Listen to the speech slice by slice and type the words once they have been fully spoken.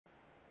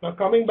Now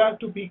coming back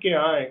to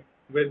PKI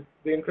with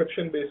the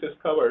encryption basis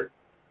covered,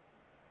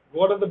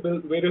 what are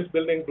the various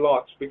building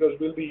blocks? Because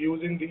we'll be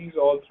using these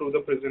all through the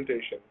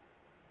presentation.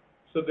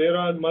 So there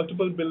are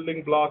multiple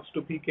building blocks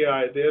to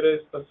PKI. There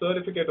is a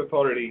certificate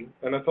authority,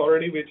 an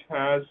authority which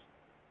has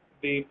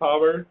the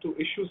power to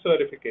issue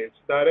certificates.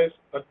 That is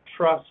a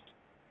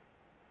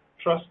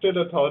trusted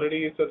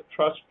authority. It's a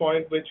trust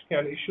point which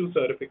can issue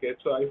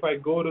certificates. So if I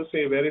go to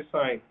say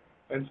VeriSign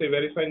and say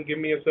VeriSign, give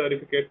me a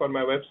certificate for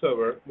my web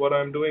server, what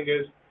I'm doing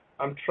is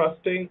I'm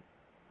trusting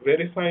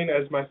VeriSign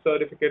as my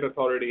certificate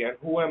authority. And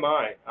who am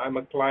I? I'm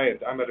a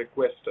client. I'm a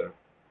requester.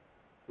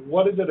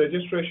 What is the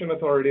registration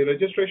authority?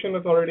 Registration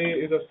authority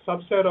is a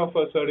subset of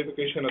a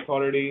certification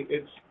authority.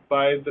 It's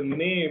by the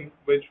name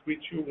which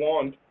you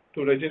want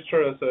to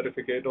register a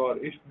certificate or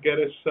get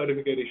a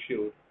certificate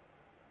issued.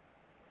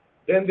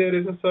 Then there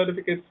is a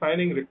certificate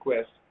signing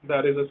request,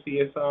 that is a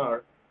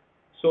CSR.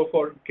 So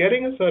for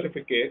getting a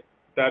certificate,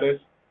 that is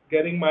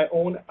getting my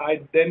own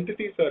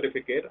identity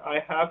certificate, I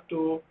have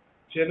to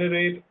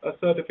generate a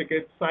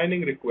certificate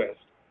signing request.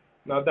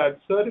 Now that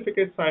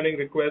certificate signing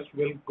request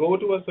will go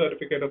to a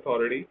certificate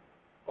authority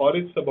or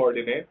its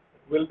subordinate,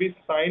 will be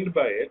signed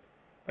by it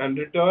and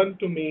returned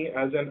to me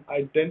as an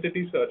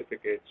identity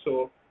certificate.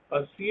 So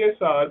a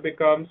CSR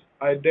becomes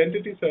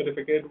identity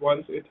certificate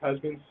once it has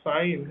been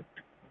signed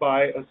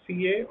by a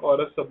CA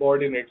or a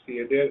subordinate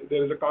CA.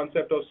 There is a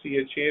concept of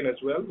CA chain as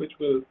well, which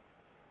we'll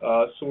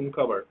soon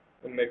cover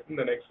in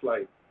the next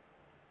slide.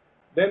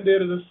 Then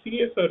there is a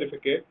CA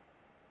certificate.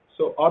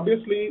 So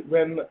obviously,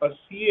 when a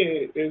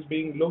CA is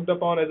being looked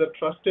upon as a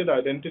trusted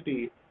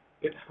identity,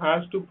 it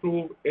has to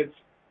prove its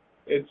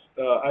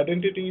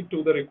identity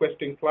to the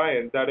requesting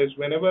client. That is,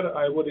 whenever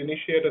I would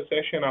initiate a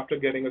session after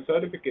getting a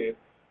certificate,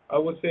 I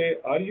would say,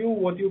 are you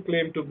what you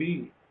claim to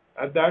be?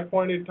 At that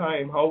point in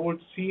time, how would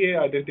CA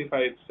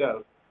identify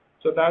itself?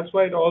 So that's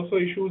why it also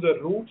issues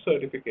a root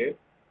certificate,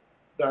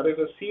 that is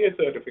a CA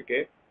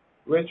certificate,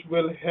 which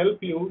will help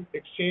you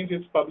exchange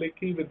its public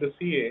key with the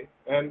CA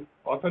and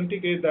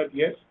authenticate that,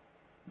 yes,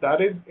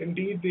 that is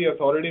indeed the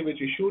authority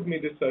which issued me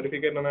this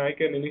certificate and I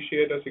can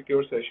initiate a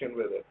secure session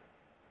with it.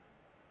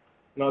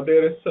 Now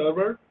there is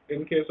server.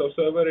 In case of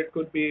server, it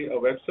could be a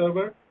web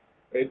server,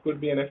 it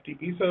could be an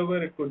FTP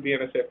server, it could be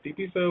an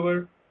SFTP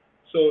server.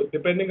 So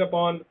depending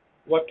upon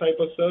what type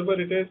of server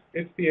it is,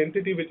 it's the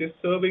entity which is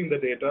serving the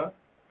data,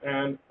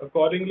 and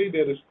accordingly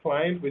there is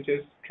client which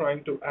is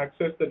trying to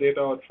access the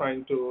data or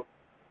trying to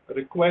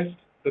request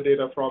the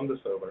data from the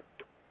server.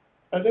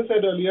 As I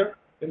said earlier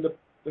in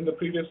the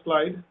previous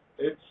slide,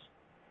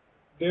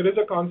 there is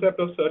a concept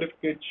of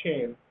certificate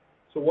chain.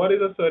 So what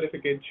is a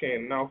certificate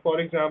chain? Now,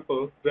 for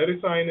example,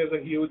 VeriSign is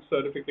a huge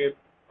certificate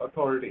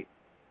authority.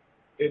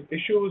 It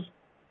issues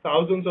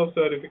thousands of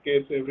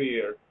certificates every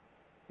year.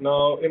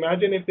 Now,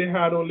 imagine if they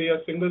had only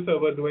a single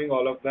server doing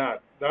all of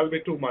that. That would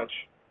be too much.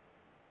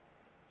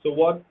 So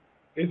what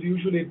is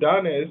usually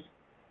done is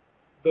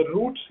the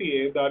root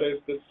CA, that is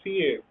the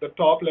CA, the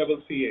top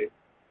level CA,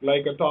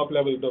 like a top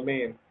level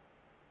domain,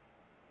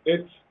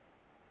 it's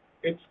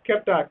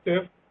kept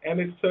active and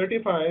it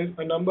certifies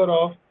a number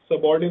of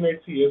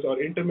subordinate CAs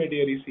or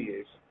intermediary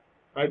CAs.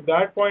 At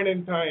that point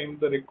in time,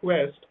 the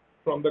request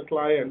from the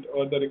client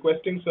or the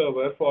requesting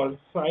server for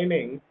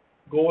signing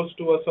goes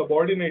to a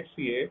subordinate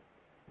CA,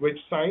 which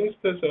signs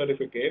the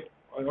certificate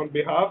on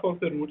behalf of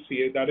the root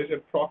CA, that is,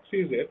 it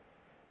proxies it,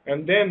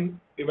 and then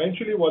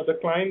eventually what the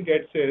client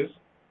gets is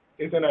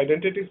an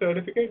identity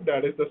certificate,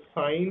 that is the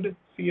signed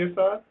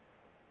CSR,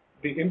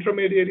 the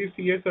intermediary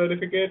CA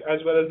certificate, as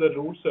well as the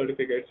root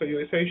certificate. So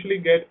you essentially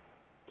get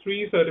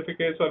 3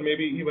 certificates or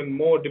maybe even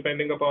more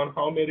depending upon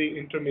how many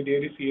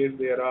intermediary CAs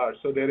there are.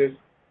 So there is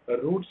a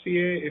root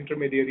CA,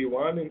 intermediary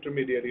 1,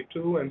 intermediary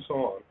 2, and so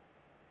on.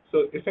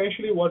 So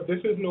essentially what this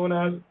is known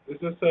as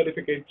is a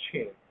certificate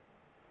chain.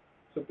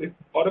 So it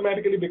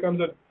automatically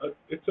becomes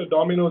it's a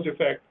Dominos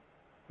effect.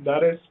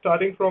 That is,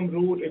 starting from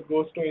root, it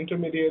goes to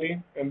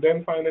intermediary, and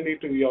then finally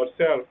to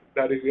yourself,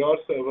 that is your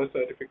server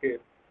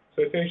certificate.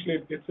 So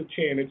essentially it's a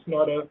chain. It's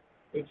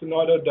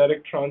not a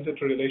direct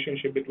transit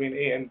relationship between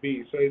A and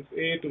B. So it's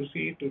A to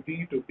C to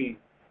D to B.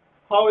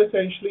 How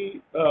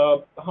essentially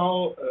the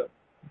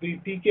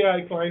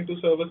PKI client to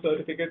server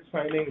certificate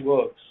signing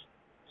works.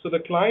 So the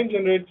client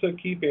generates a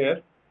key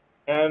pair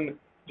and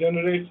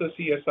generates a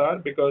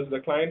CSR because the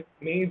client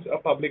needs a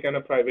public and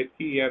a private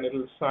key, and it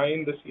will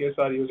sign the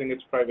CSR using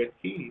its private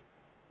key,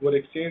 would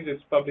exchange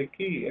its public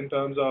key in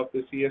terms of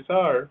the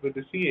CSR with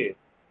the CA.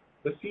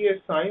 The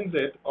CA signs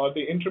it, or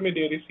the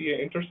intermediary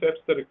CA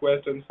intercepts the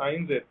request and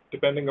signs it,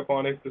 depending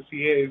upon if the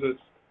CA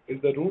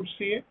is the root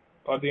CA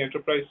or the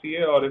enterprise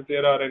CA, or if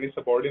there are any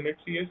subordinate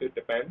CAs, it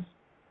depends.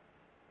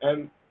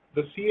 And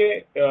the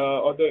CA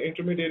or the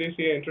intermediary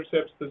CA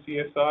intercepts the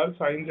CSR,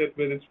 signs it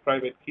with its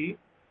private key,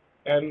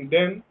 and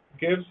then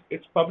gives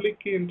its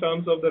public key in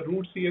terms of the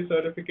root CA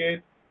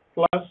certificate,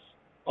 plus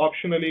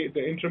optionally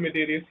the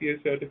intermediary CA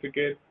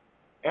certificate,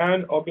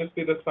 and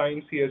obviously the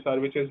signed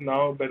CSR, which is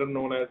now better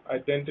known as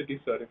identity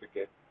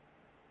certificate.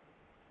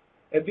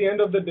 At the end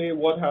of the day,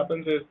 what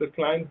happens is the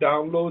client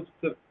downloads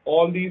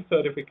all these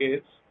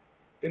certificates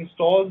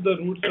installs the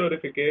root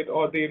certificate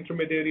or the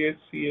intermediate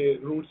CA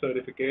root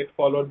certificate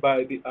followed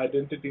by the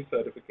identity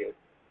certificate.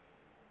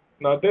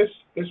 Now this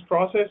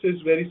process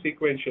is very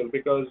sequential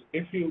because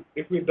if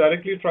we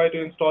directly try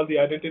to install the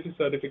identity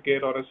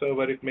certificate on a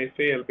server, it may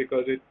fail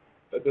because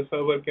the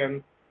server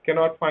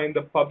cannot find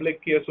the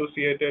public key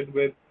associated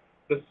with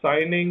the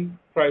signing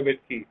private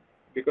key.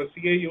 Because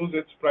CA used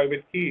its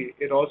private key,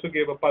 it also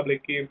gave a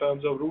public key in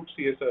terms of root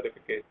CA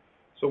certificate.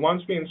 So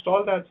once we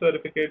install that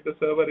certificate, the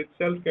server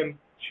itself can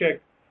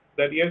check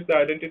that yes, the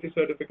identity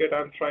certificate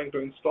I'm trying to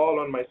install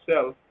on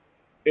myself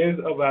is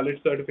a valid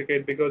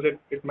certificate because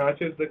it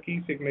matches the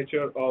key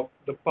signature of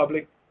the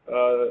public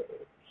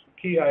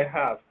key I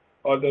have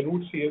or the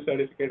root CA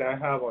certificate I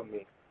have on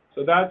me.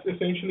 So that's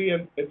essentially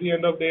at the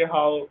end of the day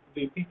how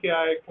the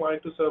PKI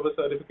client to server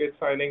certificate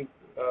signing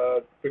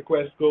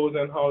request goes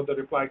and how the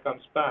reply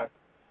comes back.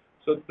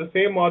 So the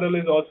same model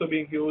is also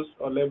being used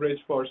or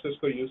leveraged for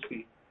Cisco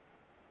UC.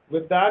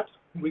 With that,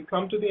 we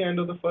come to the end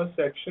of the first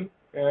section,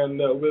 and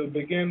we'll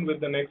begin with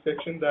the next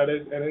section, that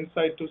is an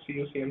insight to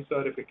CUCM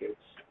certificates.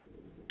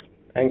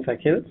 Thanks,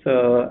 Akhil.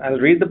 So I'll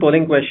read the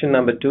polling question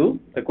number 2.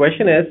 The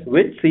question is,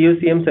 which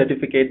CUCM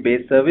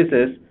certificate-based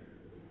services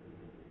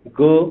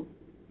do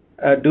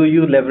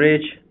you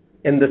leverage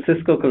in the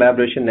Cisco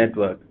Collaboration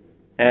Network?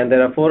 And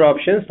there are 4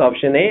 options.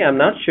 Option A, I'm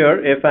not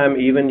sure if I'm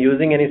even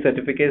using any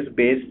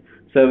certificates-based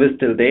service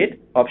till date.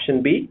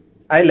 Option B,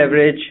 I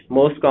leverage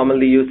most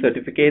commonly used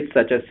certificates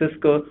such as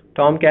Cisco,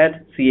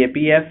 Tomcat,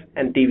 CAPF,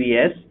 and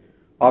TVS.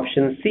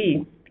 Option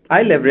C,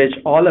 I leverage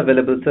all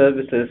available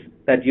services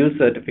that use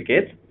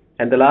certificates.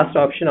 And the last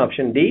option,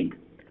 option D,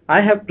 I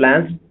have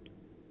plans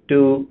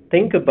to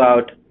think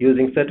about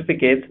using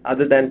certificates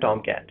other than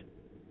Tomcat.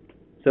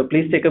 So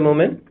please take a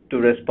moment to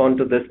respond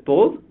to this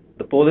poll.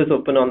 The poll is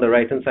open on the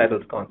right-hand side of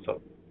the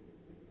console.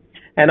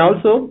 And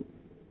also,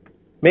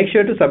 make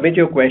sure to submit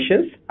your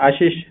questions.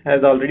 Ashish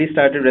has already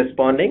started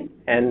responding,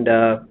 and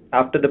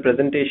after the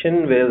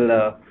presentation,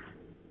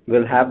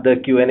 we'll have the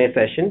Q&A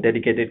session,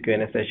 dedicated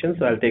Q&A session.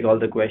 So I'll take all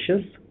the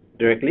questions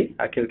directly.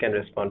 Akhil can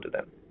respond to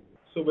them.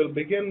 So we'll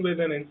begin with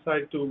an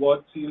insight to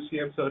what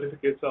CUCM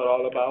certificates are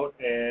all about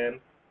and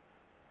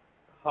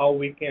how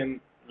we can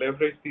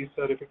leverage these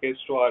certificates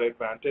to our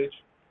advantage.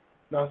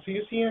 Now,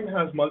 CUCM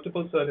has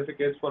multiple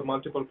certificates for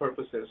multiple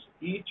purposes.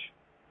 Each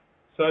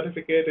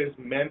certificate is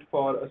meant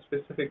for a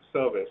specific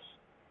service.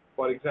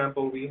 For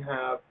example, we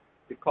have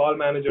the Call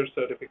Manager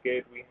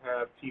certificate, we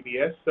have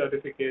TVS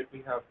certificate,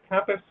 we have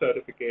CAPF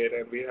certificate,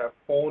 and we have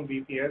Phone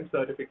VPN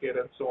certificate,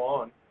 and so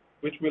on,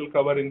 which we'll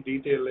cover in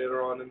detail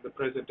later on in the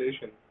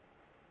presentation.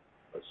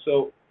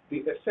 So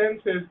the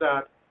essence is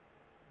that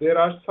there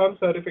are some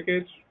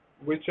certificates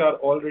which are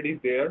already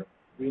there.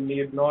 We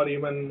need not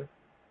even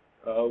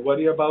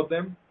worry about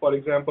them. For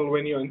example,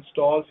 when you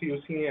install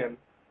CUCM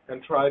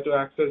and try to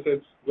access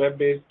its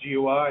web-based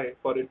GUI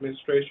for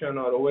administration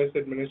or OS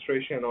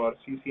administration or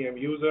CCM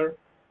user,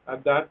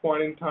 at that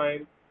point in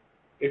time,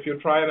 if you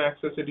try and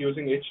access it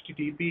using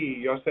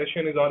HTTP, your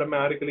session is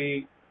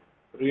automatically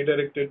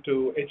redirected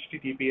to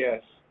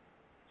HTTPS.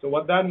 So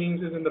what that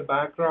means is in the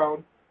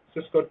background,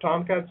 Cisco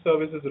Tomcat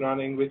service is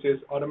running, which is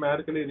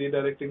automatically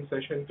redirecting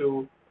session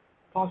to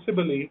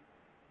possibly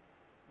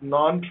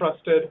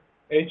non-trusted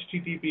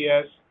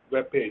HTTPS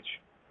web page.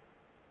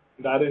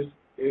 That is,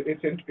 it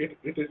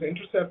is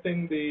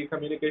intercepting the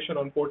communication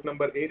on port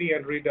number 80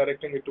 and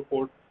redirecting it to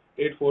port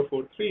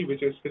 8443,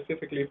 which is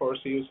specifically for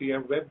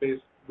CUCM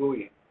web-based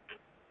GUI.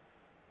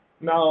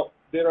 Now,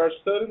 there are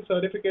certain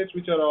certificates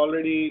which are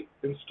already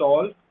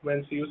installed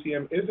when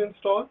CUCM is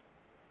installed,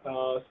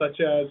 such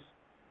as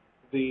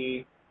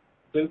the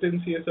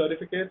built-in CA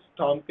certificates,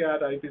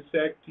 Tomcat,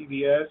 IPsec,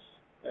 TVS,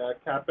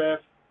 CAPF,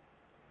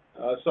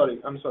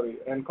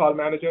 and Call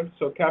Manager.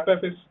 So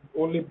CAPF is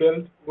only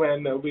built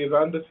when we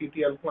run the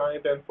CTL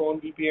client, and Phone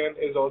VPN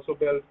is also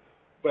built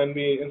when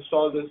we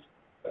install this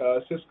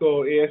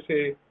Cisco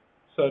ASA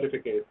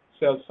certificate,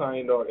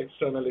 self-signed or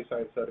externally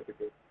signed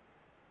certificate.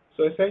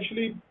 So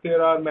essentially,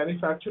 there are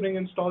manufacturing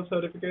installed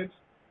certificates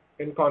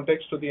in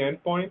context to the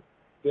endpoint.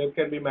 There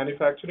can be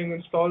manufacturing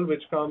installed,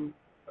 which come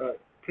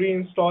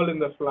pre-installed in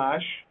the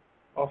flash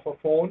of a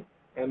phone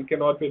and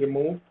cannot be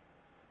removed.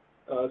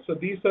 So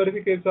these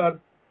certificates are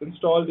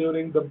installed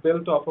during the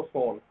build of a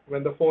phone.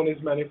 When the phone is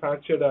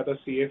manufactured at a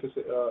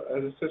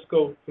at a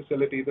Cisco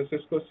facility, the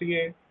Cisco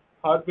CA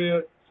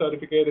hardware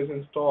certificate is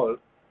installed,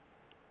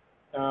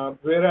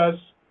 whereas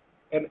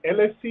an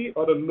LSC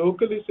or a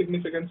locally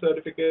significant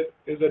certificate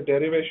is a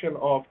derivation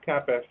of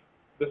CAPF,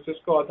 the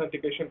Cisco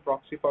Authentication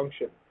Proxy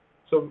Function.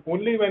 So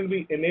only when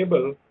we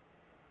enable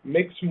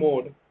mixed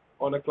mode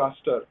on a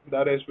cluster,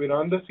 that is, we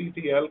run the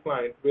CTL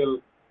client, we'll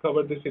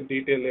cover this in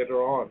detail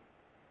later on.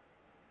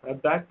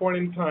 At that point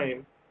in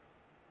time,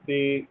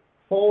 the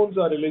phones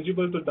are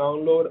eligible to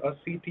download a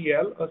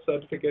CTL, a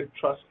certificate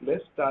trust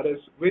list, that is,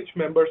 which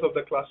members of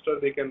the cluster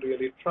they can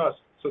really trust.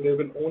 So they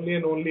will only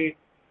and only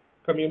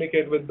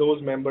communicate with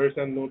those members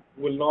and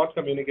will not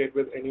communicate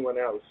with anyone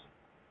else.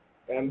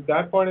 And at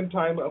that point in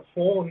time, a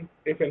phone,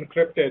 if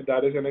encrypted,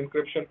 that is, an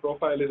encryption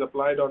profile is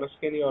applied on a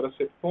skinny or a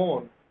SIP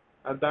phone,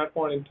 at that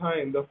point in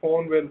time, the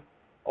phone will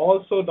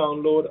also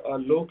download a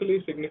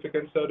locally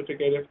significant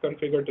certificate if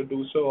configured to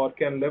do so, or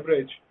can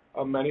leverage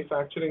a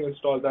manufacturing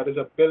install that is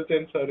a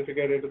built-in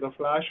certificate into the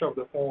flash of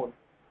the phone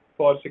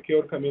for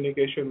secure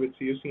communication with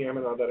CUCM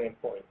and other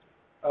endpoints.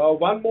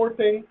 One more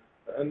thing,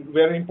 and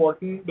very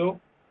important though,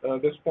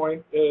 this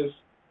point is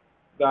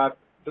that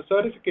the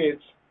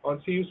certificates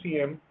on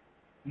CUCM,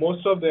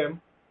 most of them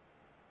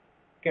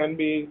can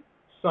be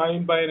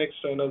signed by an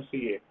external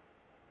CA.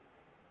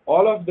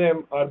 All of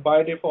them are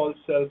by default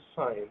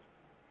self-signed.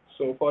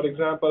 So for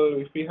example,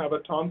 if we have a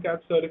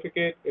Tomcat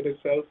certificate, it is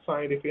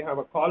self-signed. If we have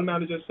a call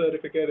manager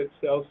certificate, it's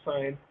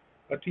self-signed.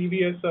 A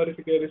TVS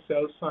certificate is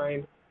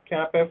self-signed.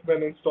 CAPF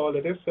when installed,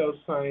 it is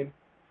self-signed.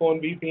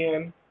 Phone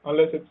VPN,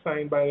 unless it's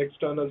signed by an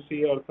external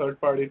CA or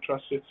third-party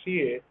trusted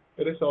CA,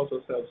 it is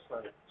also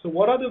self-signed. So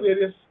what are the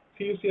various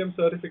CUCM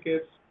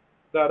certificates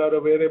that are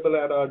available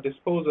at our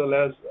disposal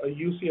as a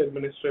UC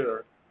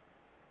administrator?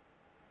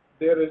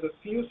 There is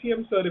a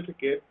CUCM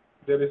certificate,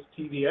 there is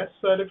TVS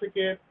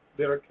certificate,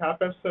 there are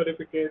CAPF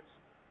certificates,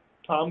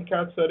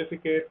 Tomcat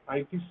certificate,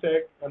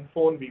 IPsec, and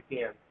Phone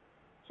VPN.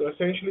 So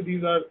essentially,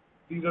 these are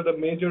the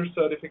major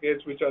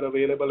certificates which are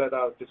available at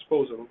our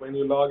disposal. When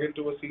you log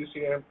into a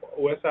CUCM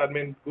OS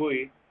admin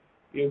GUI,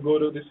 you go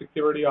to the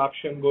security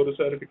option, go to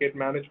certificate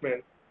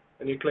management,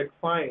 and you click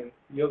Find.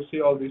 You'll see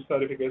all these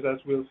certificates, as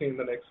we'll see in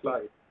the next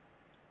slide.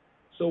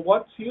 So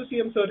what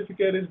CUCM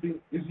certificate is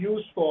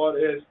used for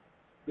is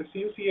the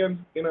CUCM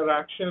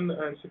interaction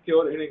and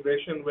secure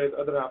integration with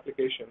other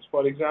applications.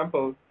 For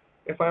example,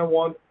 if I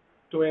want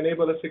to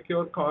enable a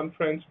secure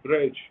conference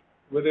bridge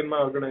within my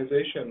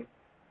organization,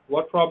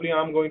 what probably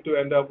I'm going to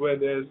end up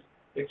with is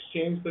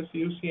exchange the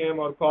CUCM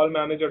or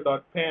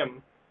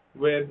callmanager.pem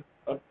with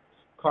a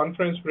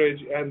conference bridge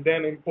and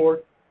then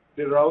import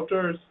the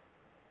router's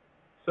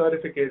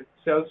certificate,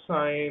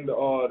 self-signed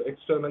or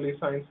externally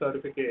signed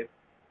certificate,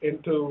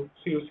 into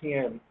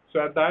CUCM. So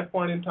at that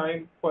point in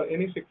time, for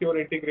any secure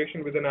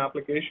integration with an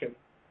application,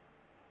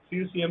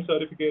 CUCM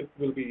certificate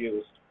will be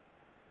used.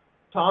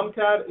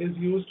 Tomcat is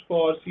used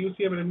for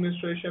CUCM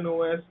administration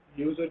OS,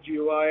 user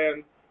GUI,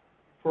 and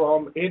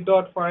from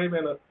 8.5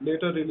 and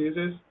later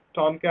releases,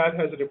 Tomcat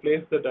has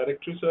replaced the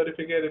directory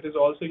certificate. It is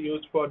also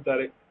used for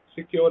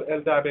secure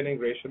LDAP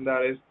integration.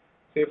 That is,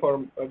 say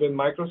with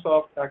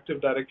Microsoft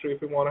Active Directory,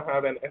 if we want to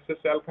have an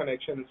SSL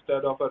connection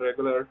instead of a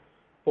regular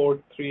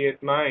port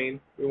 389,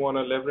 we want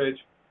to leverage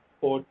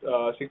port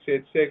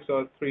 686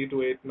 or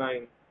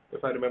 3289,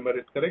 if I remember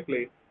it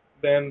correctly,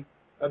 then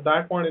at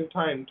that point in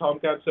time,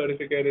 Tomcat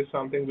certificate is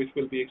something which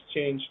will be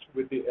exchanged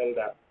with the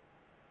LDAP.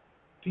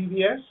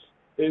 TVS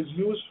is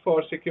used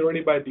for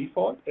security by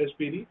default,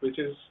 SPD, which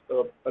is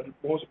a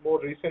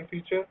more recent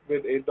feature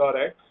with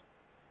 8.x.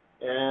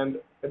 And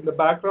in the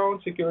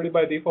background, security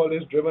by default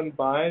is driven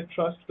by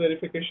Trust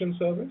Verification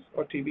Service,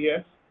 or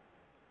TVS.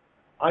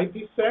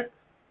 IPsec,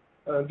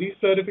 these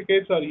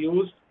certificates are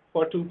used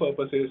for two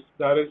purposes.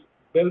 That is,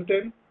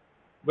 built-in.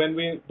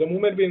 The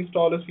moment we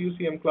install a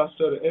CUCM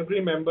cluster,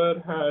 every member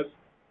has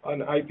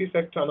an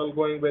IPsec tunnel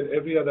going with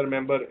every other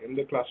member in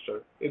the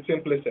cluster. It's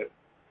implicit.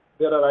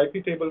 There are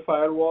IP table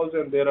firewalls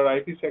and there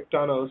are IPsec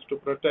tunnels to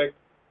protect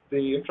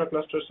the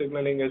intra-cluster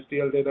signaling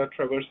SDL data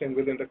traversing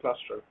within the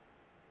cluster.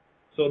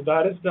 So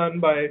that is done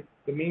by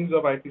the means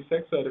of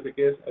IPsec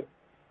certificates,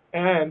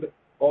 and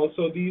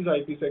also these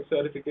IPsec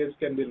certificates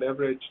can be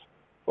leveraged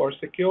for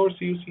secure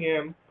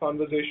CUCM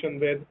conversation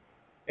with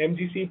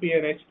MGCP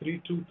and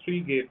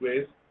H323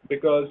 gateways,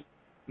 because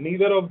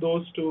neither of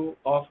those two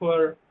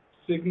offer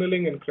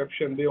signaling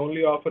encryption. They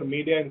only offer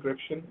media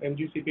encryption,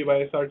 MGCP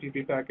by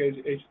SRTP package,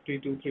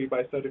 H323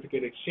 by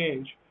certificate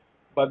exchange.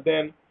 But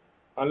then,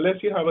 unless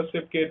you have a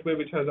SIP gateway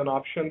which has an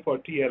option for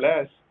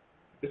TLS,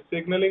 the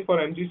signaling for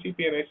MGCP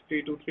and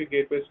H323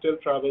 gateway still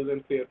travels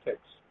in clear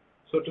text.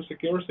 So to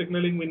secure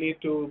signaling, we need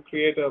to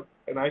create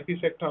an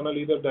IPsec tunnel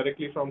either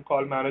directly from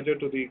call manager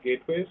to the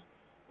gateways,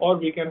 or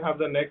we can have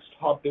the next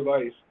hop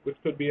device, which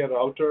could be a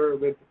router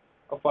with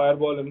a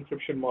firewall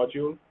encryption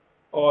module,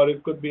 or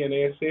it could be an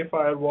ASA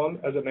firewall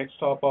as a next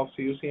hop of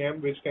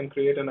CUCM, which can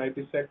create an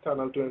IPsec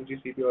tunnel to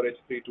MGCP or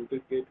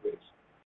H323 gateways.